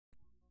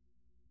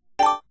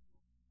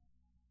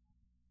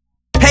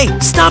Hey,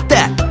 stop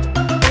that!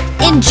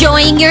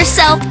 Enjoying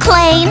yourself,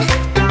 Clane?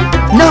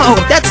 No,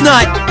 that's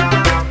not...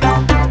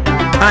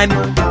 I'm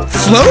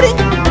floating?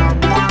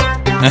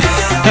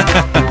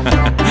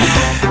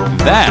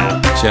 That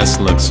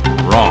just looks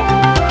wrong.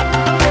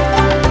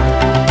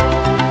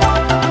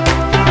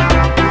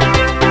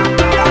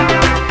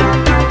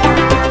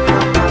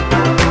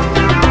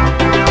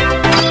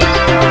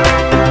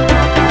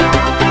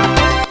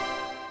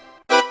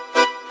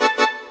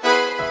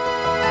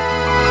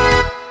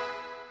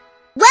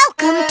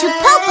 Welcome to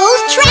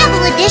Popo's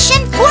Travel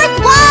Edition 4th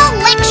Wall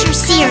Lecture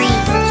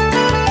Series.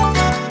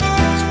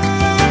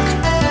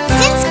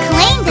 Since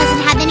Clane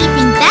doesn't have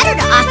anything better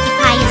to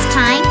occupy his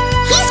time,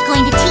 he's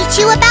going to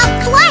teach you about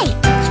flight.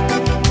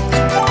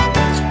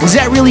 Was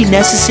that really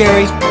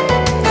necessary?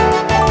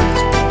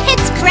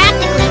 It's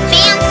practically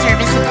fan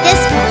service at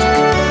this point.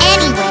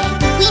 Anyway,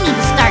 we need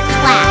to start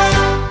class.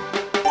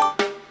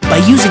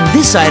 By using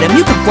this item,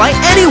 you can fly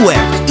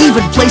anywhere,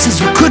 even places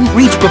you couldn't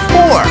reach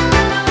before.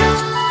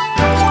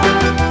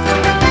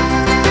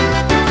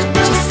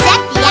 Just set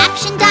the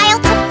action dial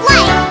to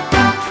flight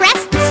and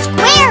press the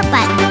square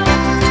button.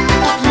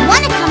 If you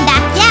want to come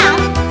back down,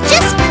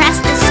 just press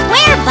the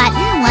square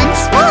button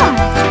once more.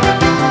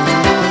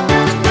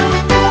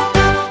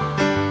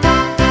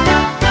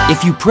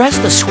 If you press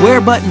the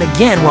square button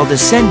again while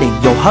descending,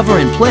 you'll hover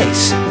in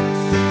place.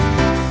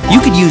 You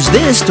could use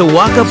this to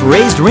walk up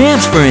raised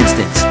ramps, for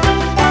instance.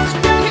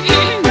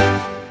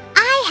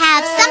 I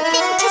have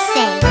something to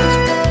say.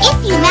 If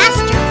you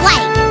master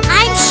flight,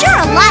 I'm sure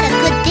a lot of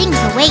good things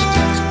await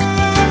you.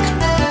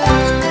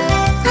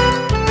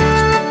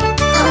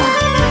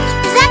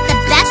 Is that the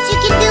best you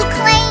can do,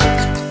 Clane?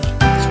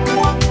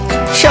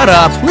 Shut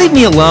up, leave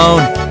me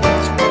alone.